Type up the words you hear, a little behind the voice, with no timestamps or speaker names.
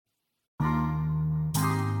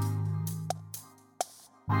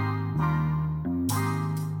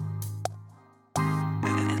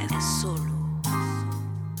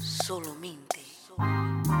Solamente.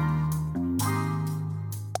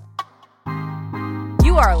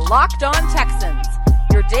 You are Locked On Texans,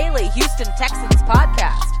 your daily Houston Texans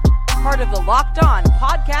podcast. Part of the Locked On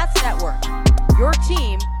Podcast Network, your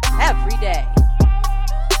team every day.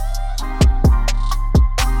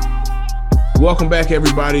 Welcome back,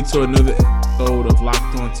 everybody, to another episode of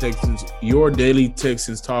Locked On Texans, your daily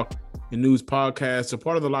Texans talk and news podcast, a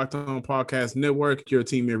part of the Locked On Podcast Network, your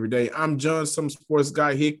team every day. I'm John, some sports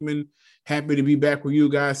guy Hickman. Happy to be back with you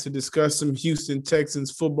guys to discuss some Houston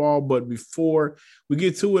Texans football. But before we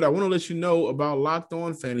get to it, I want to let you know about Locked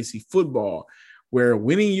On Fantasy Football, where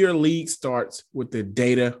winning your league starts with the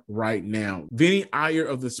data right now. Vinny Iyer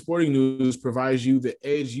of the Sporting News provides you the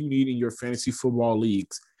edge you need in your fantasy football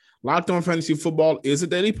leagues. Locked On Fantasy Football is a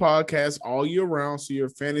daily podcast all year round, so your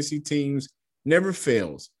fantasy teams never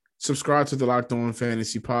fails. Subscribe to the Locked On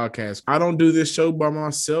Fantasy Podcast. I don't do this show by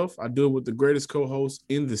myself. I do it with the greatest co-host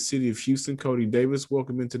in the city of Houston, Cody Davis.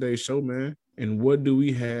 Welcome in today's show, man. And what do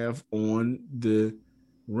we have on the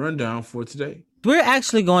rundown for today? We're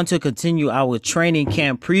actually going to continue our training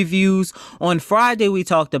camp previews. On Friday, we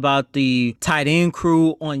talked about the tight end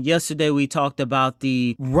crew. On yesterday, we talked about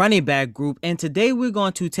the running back group. And today, we're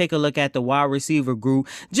going to take a look at the wide receiver group,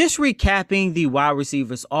 just recapping the wide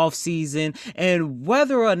receivers offseason and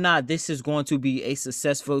whether or not this is going to be a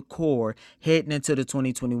successful core heading into the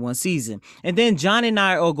 2021 season. And then John and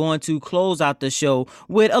I are going to close out the show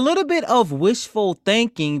with a little bit of wishful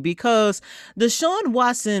thinking because Deshaun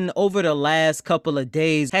Watson over the last couple of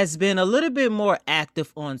days has been a little bit more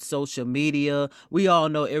active on social media. We all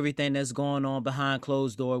know everything that's going on behind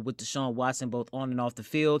closed door with Deshaun Watson, both on and off the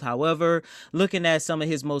field. However, looking at some of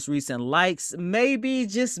his most recent likes, maybe,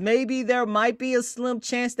 just maybe, there might be a slim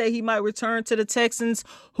chance that he might return to the Texans.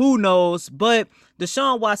 Who knows? But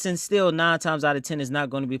Deshaun Watson still 9 times out of 10 is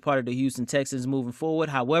not going to be part of the Houston Texans moving forward.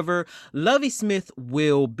 However, Lovie Smith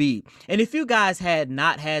will be. And if you guys had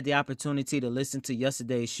not had the opportunity to listen to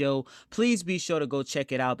yesterday's show, please be sure to go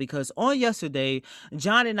check it out, because on yesterday,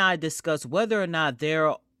 John and I discussed whether or not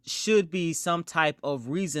there should be some type of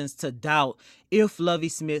reasons to doubt if Lovie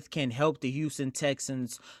Smith can help the Houston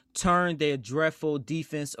Texans turn their dreadful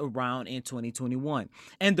defense around in 2021.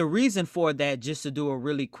 And the reason for that, just to do a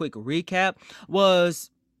really quick recap,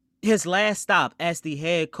 was his last stop as the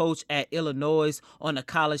head coach at Illinois on a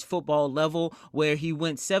college football level, where he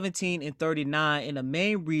went 17-39. And the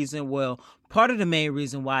main reason, part of the main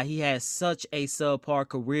reason why he had such a subpar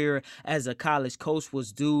career as a college coach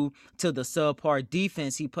was due to the subpar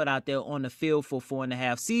defense he put out there on the field for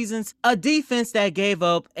 4.5 seasons. A defense that gave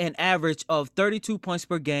up an average of 32 points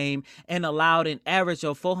per game and allowed an average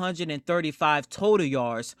of 435 total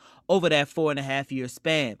yards over that 4.5-year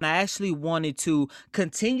span. I actually wanted to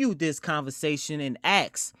continue this conversation and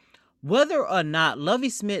ask whether or not Lovie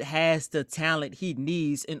Smith has the talent he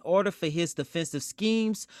needs in order for his defensive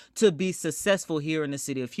schemes to be successful here in the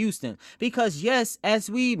city of Houston. Because yes, as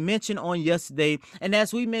we mentioned on yesterday, and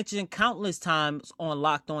as we mentioned countless times on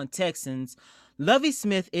Locked On Texans, Lovie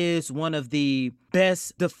Smith is one of the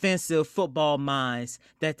best defensive football minds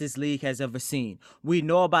that this league has ever seen. We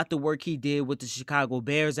know about the work he did with the Chicago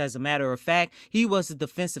Bears. As a matter of fact, he was the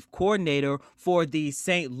defensive coordinator for the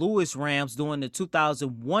St. Louis Rams during the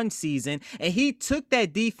 2001 season, and he took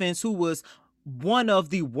that defense, who was one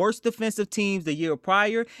of the worst defensive teams the year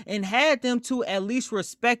prior, and had them to at least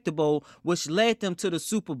respectable, which led them to the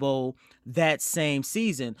Super Bowl that same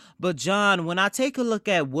season. But John, when I take a look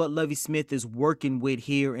at what Lovie Smith is working with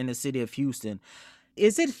here in the city of Houston,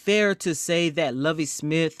 is it fair to say that Lovie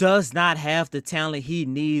Smith does not have the talent he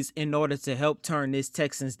needs in order to help turn this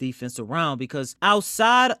Texans defense around? Because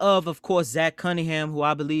outside of course, Zach Cunningham, who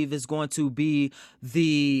I believe is going to be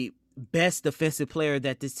the best defensive player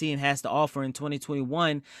that this team has to offer in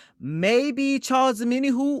 2021, maybe Charles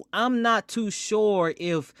Omenihu, who I'm not too sure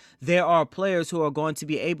if there are players who are going to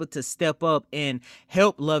be able to step up and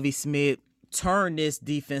help Lovie Smith turn this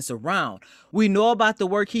defense around. We know about the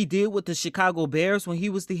work he did with the Chicago Bears when he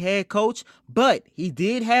was the head coach, but he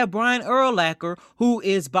did have Brian Urlacher, who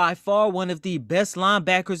is by far one of the best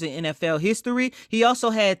linebackers in NFL history. He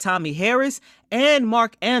also had Tommy Harris and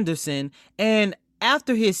Mark Anderson, and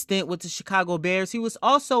after his stint with the Chicago Bears, he was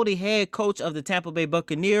also the head coach of the Tampa Bay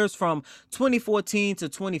Buccaneers from 2014 to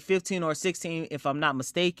 2015 or 16, if I'm not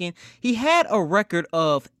mistaken. He had a record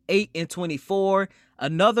of 8-24,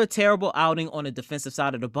 another terrible outing on the defensive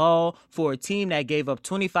side of the ball for a team that gave up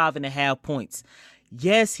 25.5 points.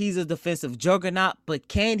 Yes, he's a defensive juggernaut, but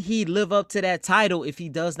can he live up to that title if he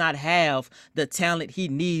does not have the talent he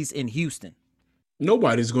needs in Houston?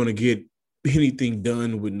 Nobody's going to get anything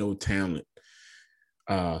done with no talent.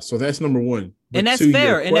 So that's number one. But that's to your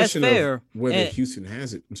fair. And that's question of fair. whether And Houston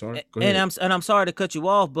has it, I'm sorry. Go ahead. I'm sorry to cut you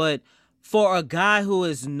off, but for a guy who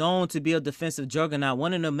is known to be a defensive juggernaut,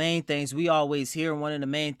 one of the main things we always hear, one of the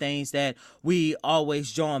main things that we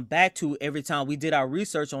always drawn back to every time we did our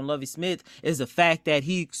research on Lovie Smith is the fact that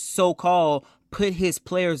he so-called put his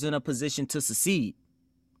players in a position to succeed.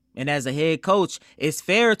 And as a head coach, it's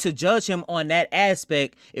fair to judge him on that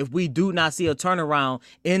aspect if we do not see a turnaround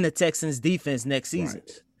in the Texans defense next season.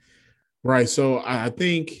 Right. So I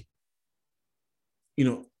think,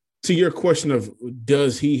 to your question of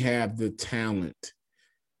does he have the talent?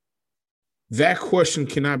 That question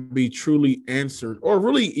cannot be truly answered or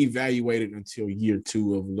really evaluated until year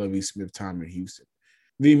 2 of Lovie Smith time in Houston.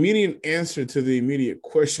 The immediate answer to the immediate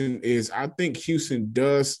question is I think Houston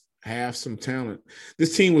does have some talent.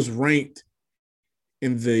 This team was ranked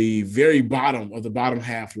in the very bottom of the bottom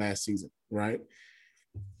half last season, right?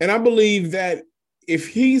 And I believe that if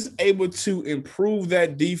he's able to improve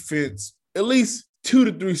that defense at least 2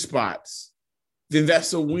 to 3 spots, then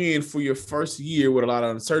that's a win for your first year with a lot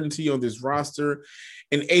of uncertainty on this roster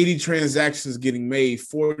and 80 transactions getting made,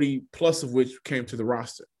 40 plus of which came to the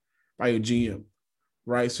roster by your GM,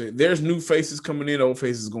 right? So there's new faces coming in, old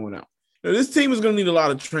faces going out. Now, this team is going to need a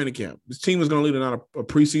lot of training camp. This team is going to need a lot of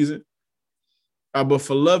preseason. But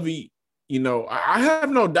for Lovie, I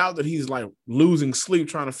have no doubt that he's like losing sleep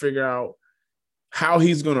trying to figure out how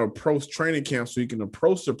he's going to approach training camp so he can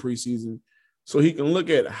approach the preseason, so he can look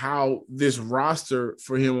at how this roster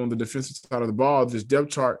for him on the defensive side of the ball, this depth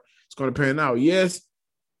chart, is going to pan out. Yes,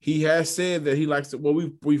 he has said that he likes to – well,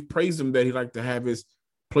 we've praised him that he likes to have his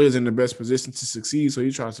players in the best position to succeed, so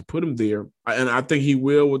he tries to put them there. And I think he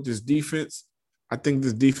will with this defense. I think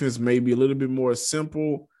this defense may be a little bit more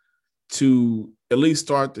simple to at least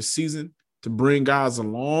start the season, to bring guys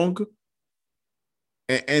along.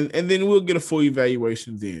 And then we'll get a full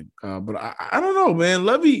evaluation then. But I don't know, man.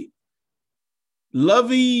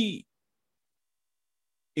 Lovie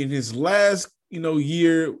in his last,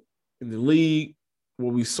 year in the league,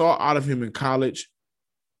 what we saw out of him in college,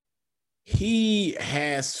 he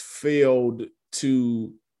has failed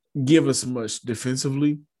to give us much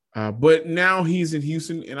defensively. But now he's in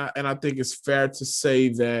Houston, and I think it's fair to say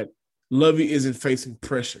that Lovie isn't facing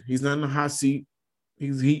pressure. He's not in the hot seat.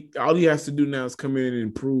 All he has to do now is come in and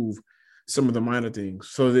improve some of the minor things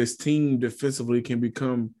so this team defensively can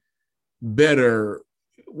become better,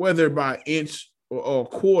 whether by inch or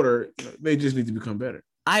quarter. They just need to become better.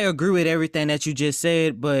 I agree with everything that you just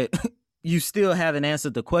said, but you still haven't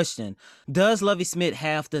answered the question. Does Lovie Smith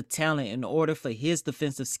have the talent in order for his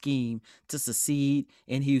defensive scheme to succeed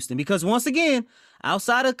in Houston? Because once again,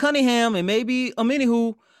 outside of Cunningham and maybe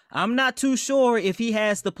Omenihu, I'm not too sure if he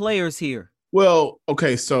has the players here. Well,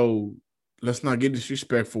 okay, so let's not get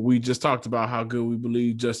disrespectful. We just talked about how good we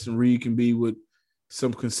believe Justin Reid can be with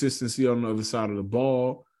some consistency on the other side of the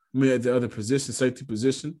ball. At the other position, safety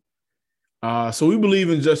position. So we believe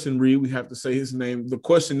in Justin Reid. We have to say his name. The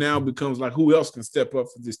question now becomes like, who else can step up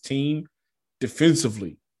for this team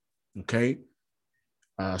defensively? Okay.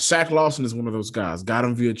 Shaq Lawson is one of those guys. Got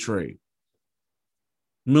him via trade.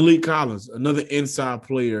 Malik Collins, another inside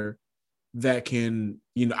player that can,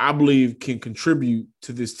 I believe can contribute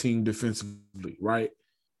to this team defensively, right?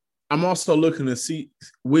 I'm also looking to see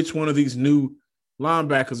which one of these new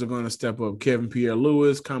linebackers are going to step up. Kevin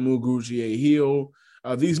Pierre-Louis, Kamu Grugier-Hill,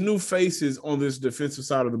 these new faces on this defensive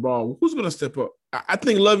side of the ball. Who's going to step up? I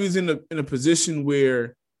think Lovie's in a position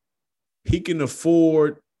where he can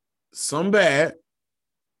afford some bad,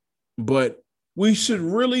 but we should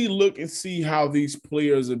really look and see how these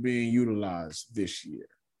players are being utilized this year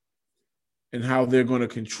and how they're going to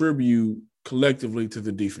contribute collectively to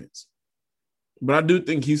the defense. But I do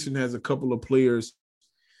think Houston has a couple of players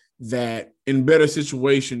that in better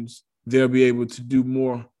situations, they'll be able to do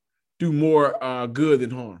more good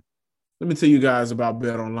than harm. Let me tell you guys about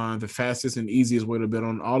BetOnline, the fastest and easiest way to bet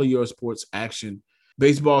on all of your sports action.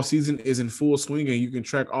 Baseball season is in full swing, and you can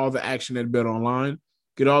track all the action at BetOnline.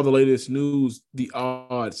 Get all the latest news, the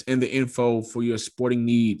odds, and the info for your sporting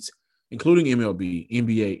needs, including MLB,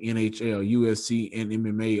 NBA, NHL, UFC, and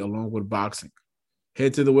MMA, along with boxing.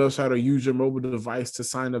 Head to the website or use your mobile device to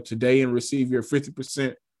sign up today and receive your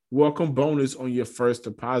 50% welcome bonus on your first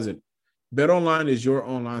deposit. BetOnline is your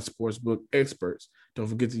online sportsbook experts. Don't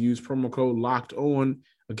forget to use promo code LOCKEDON.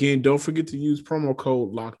 Again, don't forget to use promo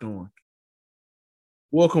code LOCKEDON.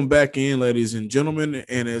 Welcome back in, ladies and gentlemen.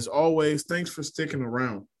 And as always, thanks for sticking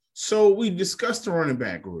around. So we discussed the running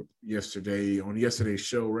back group on yesterday's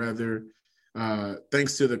show, rather.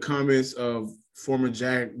 Thanks to the comments of former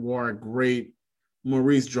Jaguar great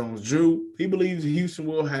Maurice Jones-Drew. He believes Houston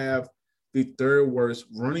will have the third worst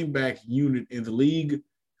running back unit in the league.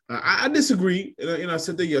 I disagree. And I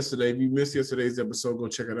said that yesterday. If you missed yesterday's episode, go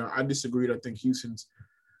check it out. I disagreed. I think Houston's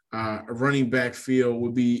running back field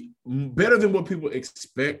would be better than what people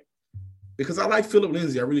expect because I like Phillip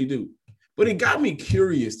Lindsay. I really do. But it got me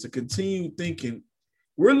curious to continue thinking.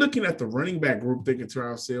 We're looking at the running back group, thinking to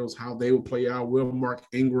ourselves how they will play out. Will Mark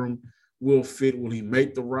Ingram will fit? Will he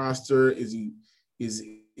make the roster? Is he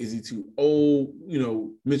too old?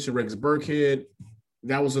 Mention Rex Burkhead.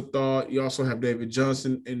 That was a thought. You also have David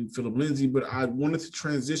Johnson and Phillip Lindsay, but I wanted to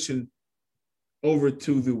transition over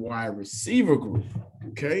to the wide receiver group.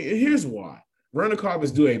 Okay, and here's why. Randall Cobb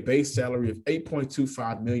is due a base salary of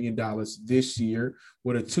 $8.25 million this year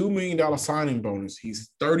with a $2 million signing bonus.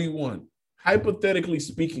 He's 31. Hypothetically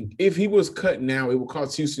speaking, if he was cut now, it would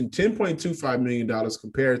cost Houston $10.25 million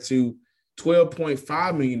compared to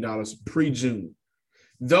 $12.5 million pre-June.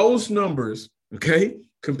 Those numbers, okay,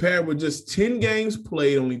 compared with just 10 games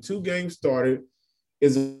played, only 2 games started,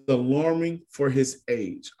 is alarming for his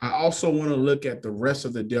age. I also want to look at the rest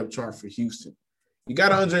of the depth chart for Houston. You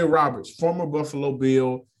got Andre Roberts, former Buffalo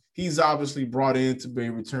Bill. He's obviously brought in to be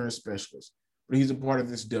a return specialist, but he's a part of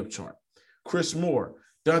this depth chart. Chris Moore,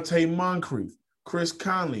 Dante Moncrief, Chris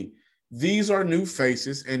Conley. These are new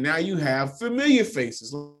faces, and now you have familiar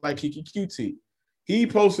faces like Kiki QT. He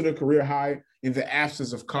posted a career high in the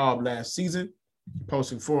absence of Cobb last season,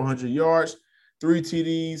 posting 400 yards, 3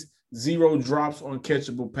 TDs, 0 drops on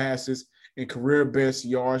catchable passes, and career best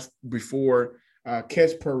yards before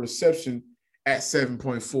catch per reception at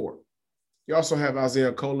 7.4. You also have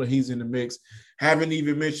Isaiah Cola. He's in the mix. Haven't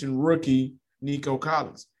even mentioned rookie Nico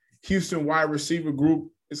Collins. Houston wide receiver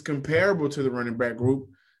group is comparable to the running back group,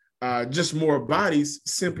 just more bodies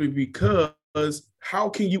simply because how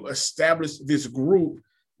can you establish this group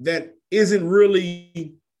that isn't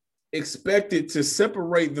really expected to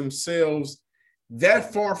separate themselves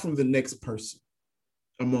that far from the next person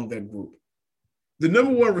among that group? The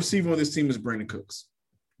number 1 receiver on this team is Brandon Cooks.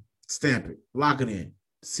 Stamp it, lock it in,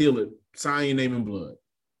 seal it, sign your name in blood.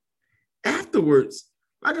 Afterwards,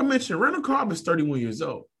 like I mentioned, Randall Cobb is 31 years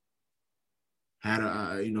old. Had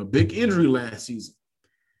a big injury last season.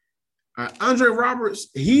 Andre Roberts,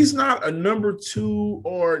 he's not a number 2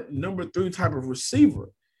 or number 3 type of receiver.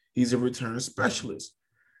 He's a return specialist.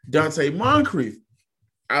 Dante Moncrief,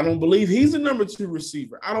 I don't believe he's a number 2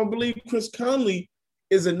 receiver. I don't believe Chris Conley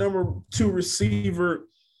is a number 2 receiver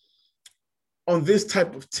on this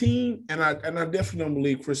type of team, and I definitely don't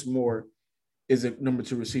believe Chris Moore is a number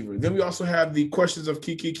 2 receiver. Then we also have the questions of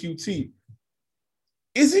Kiki QT.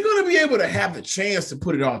 Is he going to be able to have the chance to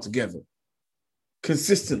put it all together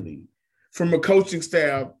consistently from a coaching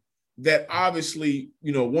staff that obviously,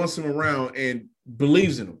 wants him around and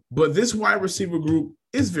believes in him? But this wide receiver group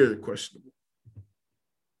is very questionable.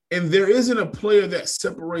 And there isn't a player that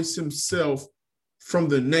separates himself from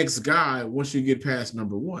the next guy once you get past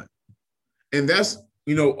number 1. And that's,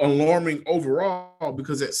 alarming overall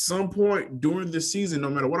because at some point during the season, no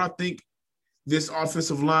matter what I think this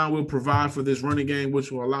offensive line will provide for this running game,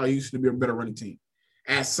 which will allow Houston to be a better running team,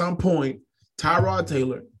 at some point, Tyrod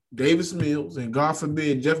Taylor, Davis Mills, and God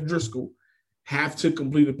forbid, Jeff Driscoll have to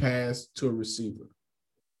complete a pass to a receiver.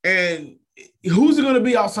 And who's it going to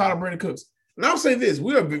be outside of Brandon Cooks? And I'll say this,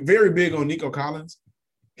 we are very big on Nico Collins.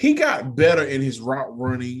 He got better in his route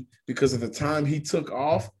running because of the time he took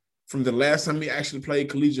off from the last time he actually played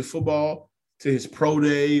collegiate football to his pro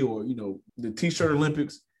day or, the T-shirt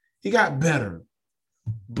Olympics. He got better.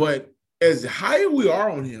 But as high as we are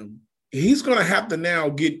on him, he's going to have to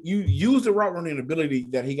now use the route running ability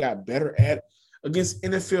that he got better at against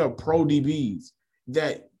NFL pro DBs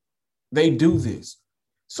that they do this.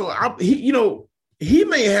 So, he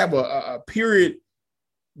may have a period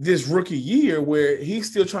this rookie year where he's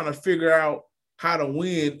still trying to figure out how to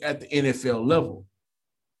win at the NFL level.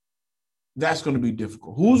 That's going to be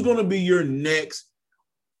difficult. Who's going to be your next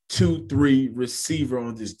 2-3 receiver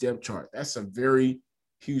on this depth chart? That's a very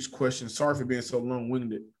huge question. Sorry for being so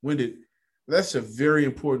long-winded. That's a very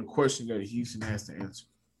important question that Houston has to answer.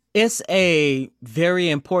 It's a very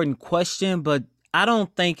important question, but I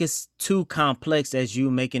don't think it's too complex as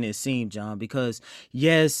you making it seem, John, because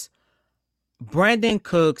yes, Brandon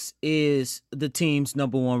Cooks is the team's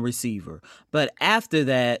number 1 receiver. But after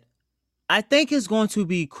that, I think it's going to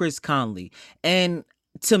be Chris Conley. And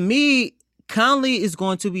to me, Conley is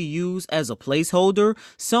going to be used as a placeholder,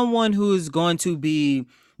 someone who is going to be,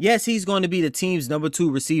 Yes, he's going to be the team's number 2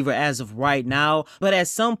 receiver as of right now, but at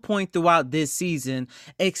some point throughout this season,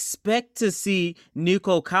 expect to see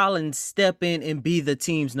Nico Collins step in and be the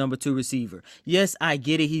team's number 2 receiver. Yes, I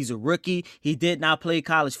get it. He's a rookie. He did not play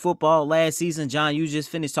college football last season. John, you just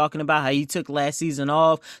finished talking about how he took last season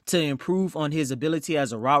off to improve on his ability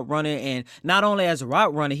as a route runner, and not only as a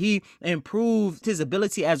route runner, he improved his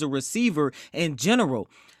ability as a receiver in general.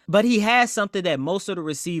 But he has something that most of the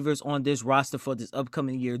receivers on this roster for this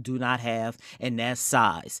upcoming year do not have, and that's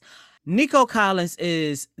size. Nico Collins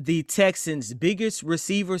is the Texans' biggest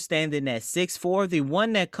receiver, standing at 6'4". The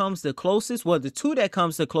one that comes the closest, well, the two that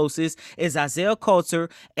comes the closest is Isaiah Coulter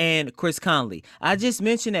and Chris Conley. I just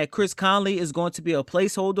mentioned that Chris Conley is going to be a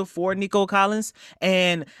placeholder for Nico Collins.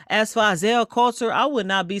 And as for Isaiah Coulter, I would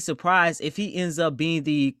not be surprised if he ends up being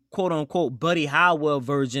the quote-unquote Buddy Howell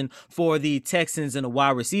version for the Texans in the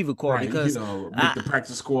wide receiver corps. Right, because make the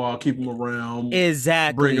practice squad, keep him around.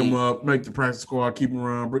 Exactly. Bring him up, make the practice squad, keep him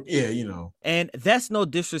around. And that's no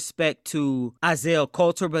disrespect to Isaiah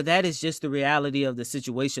Coulter, but that is just the reality of the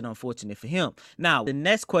situation, unfortunate for him. Now, the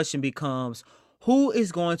next question becomes, who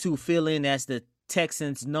is going to fill in as the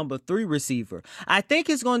Texans' number 3 receiver? I think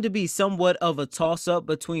it's going to be somewhat of a toss-up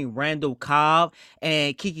between Randall Cobb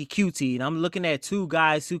and Keke Coutee, and I'm looking at two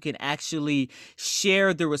guys who can actually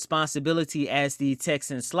share the responsibility as the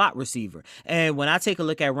Texans slot receiver. And when I take a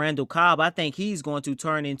look at Randall Cobb, I think he's going to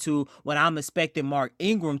turn into what I'm expecting Mark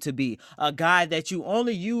Ingram to be, a guy that you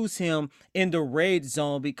only use him in the red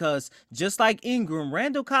zone, because just like Ingram,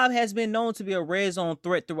 Randall Cobb has been known to be a red zone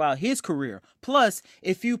threat throughout his career. Plus,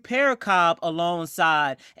 if you pair Cobb alongside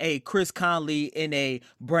a Chris Conley and a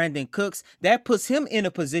Brandon Cooks, that puts him in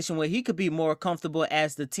a position where he could be more comfortable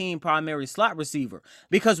as the team primary slot receiver.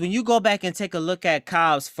 Because when you go back and take a look at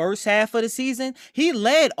Cobb's first half of the season, he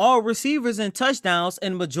led all receivers in touchdowns,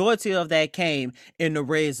 and majority of that came in the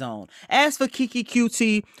red zone. As for Keke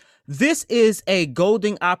Coutee, this is a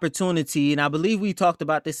golden opportunity, and I believe we talked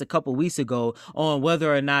about this a couple weeks ago on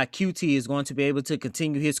whether or not Coutee is going to be able to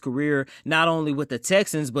continue his career not only with the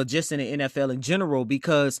Texans but just in the NFL in general,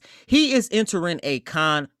 because he is entering a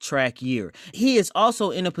contract year. He is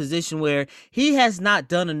also in a position where he has not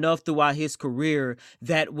done enough throughout his career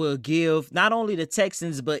that will give not only the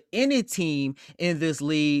Texans but any team in this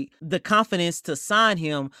league the confidence to sign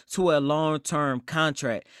him to a long-term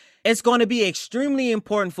contract. It's going to be extremely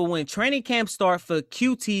important for when training camp starts for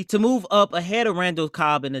Coutee to move up ahead of Randall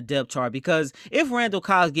Cobb in the depth chart, because if Randall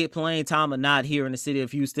Cobb get playing time or not here in the city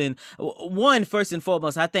of Houston, first and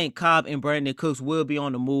foremost, I think Cobb and Brandon Cooks will be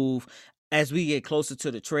on the move as we get closer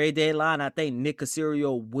to the trade deadline. I think Nick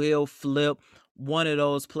Caserio will flip one of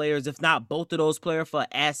those players, if not both of those players, for an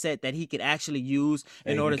asset that he could actually use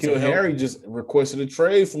in order to help. Harry just requested a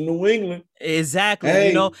trade from New England. Exactly.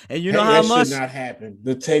 How much that should not happen.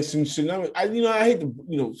 The Texans should not. I hate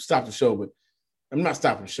to stop the show, but I'm not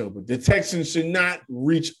stopping the show. But the Texans should not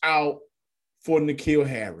reach out for N'Keal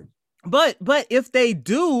Harry. But if they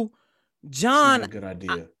do, John, it's not a good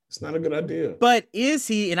idea. It's not a good idea. But is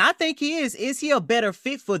he? And I think he is. Is he a better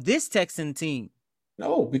fit for this Texan team?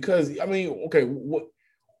 No, because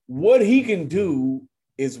what he can do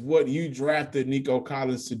is what you drafted Nico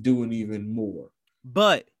Collins to do, and even more.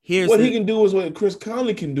 But he can do is what Chris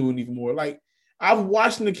Conley can do, and even more. Like, I've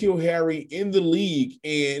watched N'Keal Harry in the league,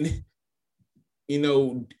 and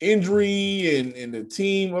injury and the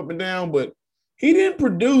team up and down, but he didn't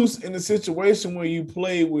produce in a situation where you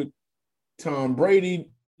play with Tom Brady.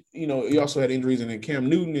 He also had injuries, and then Cam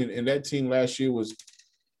Newton, and that team last year was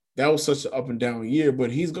such an up and down year.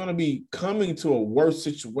 But he's going to be coming to a worse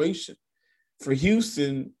situation for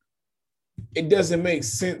Houston. It doesn't make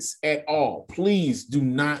sense at all. Please do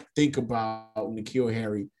not think about N'Keal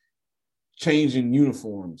Harry changing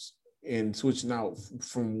uniforms and switching out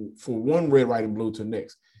from one red, white, and blue to the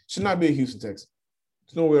next. Should not be a Houston Texan.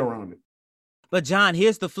 There's no way around it. But, John,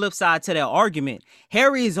 here's the flip side to that argument.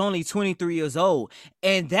 Harry is only 23 years old,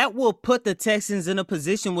 and that will put the Texans in a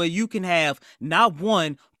position where you can have not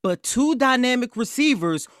one, but two dynamic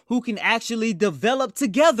receivers who can actually develop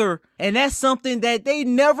together. And that's something that they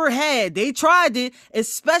never had. They tried it,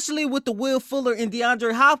 especially with the Will Fuller and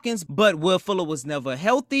DeAndre Hopkins, but Will Fuller was never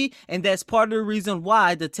healthy. And that's part of the reason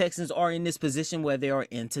why the Texans are in this position where they are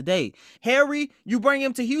in today. Harry, you bring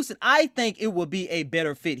him to Houston. I think it would be a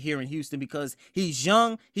better fit here in Houston because he's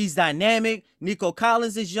young, he's dynamic. Nico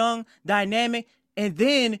Collins is young, dynamic. And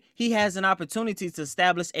then he has an opportunity to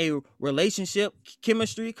establish a relationship,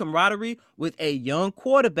 chemistry, camaraderie with a young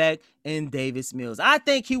quarterback in Davis Mills. I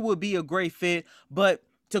think he would be a great fit. But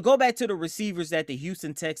to go back to the receivers that the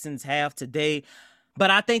Houston Texans have today, But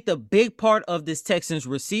I think the big part of this Texans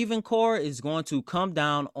receiving core is going to come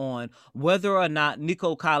down on whether or not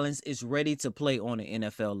Nico Collins is ready to play on an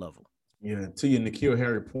NFL level. Yeah, to your N'Keal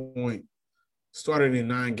Harry point, started in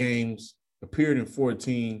 9 games, appeared in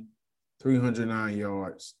 14, 309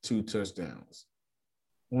 yards, 2 touchdowns.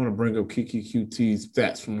 I want to bring up Kiki QT's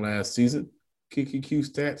stats from last season. Kiki Q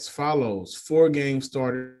stats follows: 4 games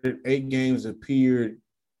started, 8 games appeared,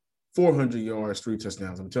 400 yards, 3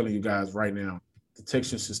 touchdowns. I'm telling you guys right now, the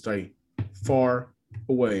Texans should stay far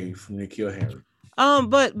away from N'Keal Harry.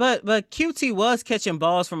 But QT was catching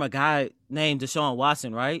balls from a guy named Deshaun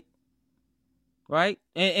Watson, right? Right?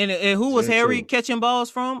 And who was Harry catching balls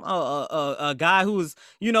from? A guy who was,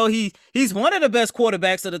 he's one of the best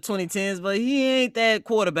quarterbacks of the 2010s, but he ain't that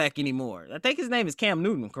quarterback anymore. I think his name is Cam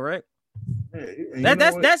Newton, correct?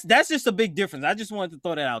 That's just a big difference. I just wanted to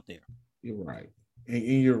throw that out there. You're right. And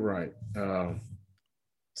you're right.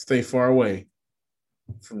 Stay far away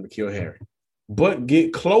from N'Keal Harry, but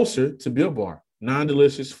get closer to Built Bar.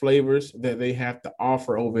 Non-delicious flavors that they have to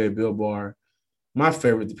offer over at Built Bar. My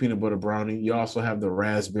favorite, the peanut butter brownie. You also have the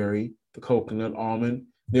raspberry, the coconut almond.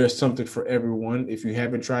 There's something for everyone. If you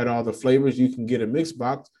haven't tried all the flavors, you can get a mixed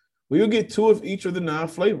box where you'll get 2 of each of the 9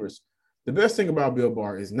 flavors. The best thing about Built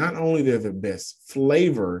Bar is not only they're the best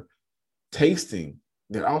flavor tasting,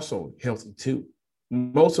 they're also healthy too.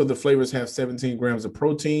 Most of the flavors have 17 grams of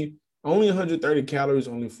protein, only 130 calories,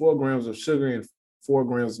 only 4 grams of sugar, and 4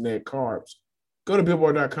 grams net carbs. Go to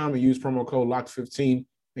BuiltBar.com and use promo code LOCK15,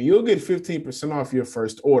 and you'll get 15% off your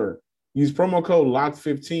first order. Use promo code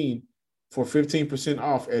LOCK15 for 15%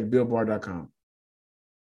 off at BuiltBar.com.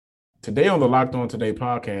 Today on the Locked On Today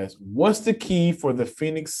podcast, what's the key for the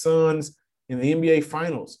Phoenix Suns in the NBA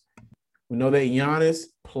Finals? We know that Giannis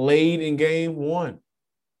played in Game 1.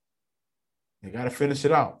 They got to finish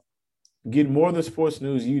it out. Get more of the sports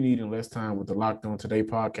news you need in less time with the Locked On Today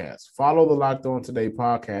podcast. Follow the Locked On Today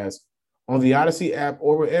podcast on the Odyssey app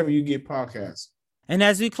or wherever you get podcasts. And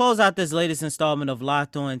as we close out this latest installment of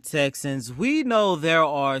Locked On Texans, we know there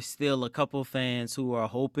are still a couple fans who are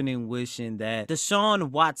hoping and wishing that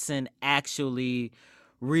Deshaun Watson actually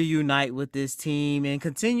reunite with this team and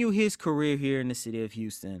continue his career here in the city of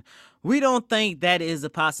Houston. We don't think that is a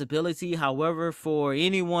possibility. However, for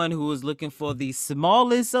anyone who is looking for the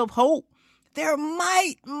smallest of hope, there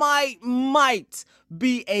might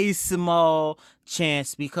be a small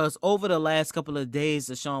chance, because over the last couple of days,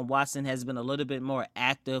 Deshaun Watson has been a little bit more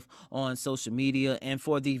active on social media. And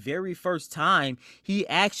for the very first time, he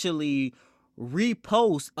actually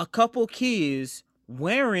reposts a couple kids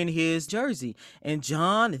wearing his jersey. And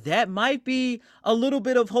John, that might be a little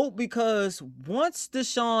bit of hope, because once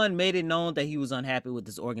Deshaun made it known that he was unhappy with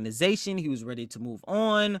this organization, he was ready to move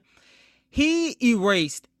on, he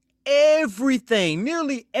erased everything,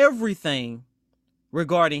 nearly everything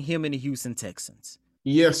regarding him and the Houston Texans.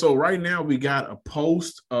 Yeah, so right now we got a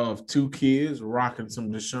post of 2 kids rocking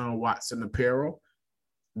some Deshaun Watson apparel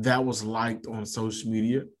that was liked on social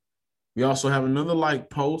media. We also have another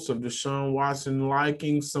post of Deshaun Watson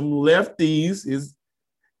liking some lefties.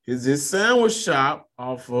 His sandwich shop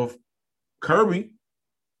off of Kirby,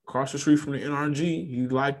 across the street from the NRG. He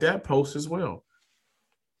liked that post as well.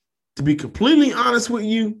 To be completely honest with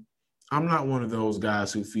you, I'm not one of those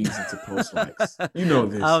guys who feeds into post likes. You know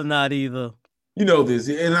this. I'm not either. You know this.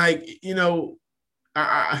 And I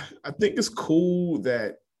think it's cool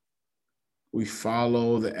that we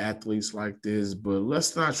follow the athletes like this, but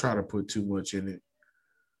let's not try to put too much in it.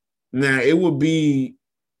 Now, it would be,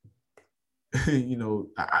 Deshaun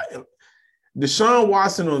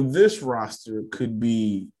Watson on this roster could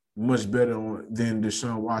be much better than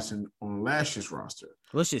Deshaun Watson on last year's roster.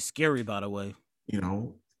 Which is scary, by the way.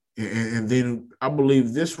 And then I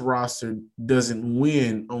believe this roster doesn't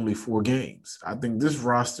win only 4 games. I think this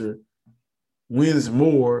roster wins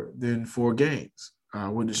more than 4 games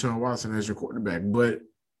with Deshaun Watson as your quarterback. But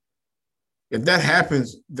if that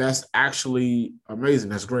happens, that's actually amazing.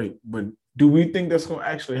 That's great. But do we think that's going to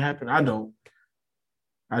actually happen? I don't.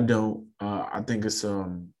 I think it's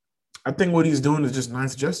I think what he's doing is just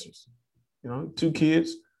nice gestures. 2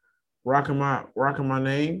 kids rocking my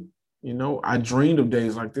name. I dreamed of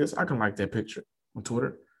days like this. I can like that picture on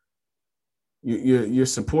Twitter. You're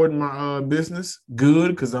supporting my business.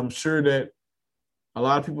 Good, because I'm sure that a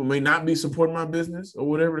lot of people may not be supporting my business or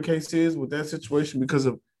whatever the case is with that situation because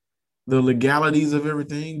of the legalities of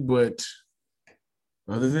everything. But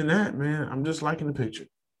other than that, man, I'm just liking the picture.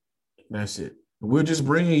 That's it. We're just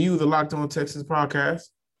bringing you the Locked On Texans podcast.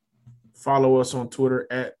 Follow us on Twitter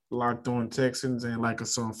at Locked On Texans and like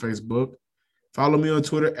us on Facebook. Follow me on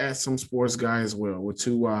Twitter at Some Sports Guy as well, with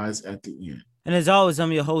 2 Y's at the end. And as always,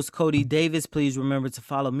 I'm your host, Cody Davis. Please remember to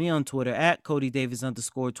follow me on Twitter at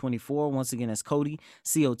CodyDavis_24. Once again, that's Cody,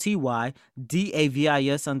 CotyDavis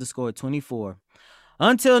 _24.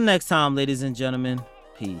 Until next time, ladies and gentlemen,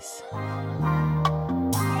 peace.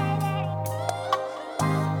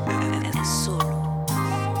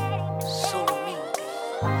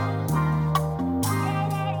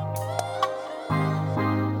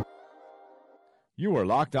 You are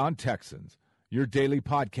Locked On Texans, your daily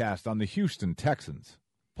podcast on the Houston Texans.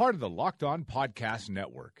 Part of the Locked On Podcast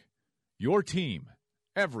Network. Your team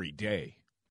every day.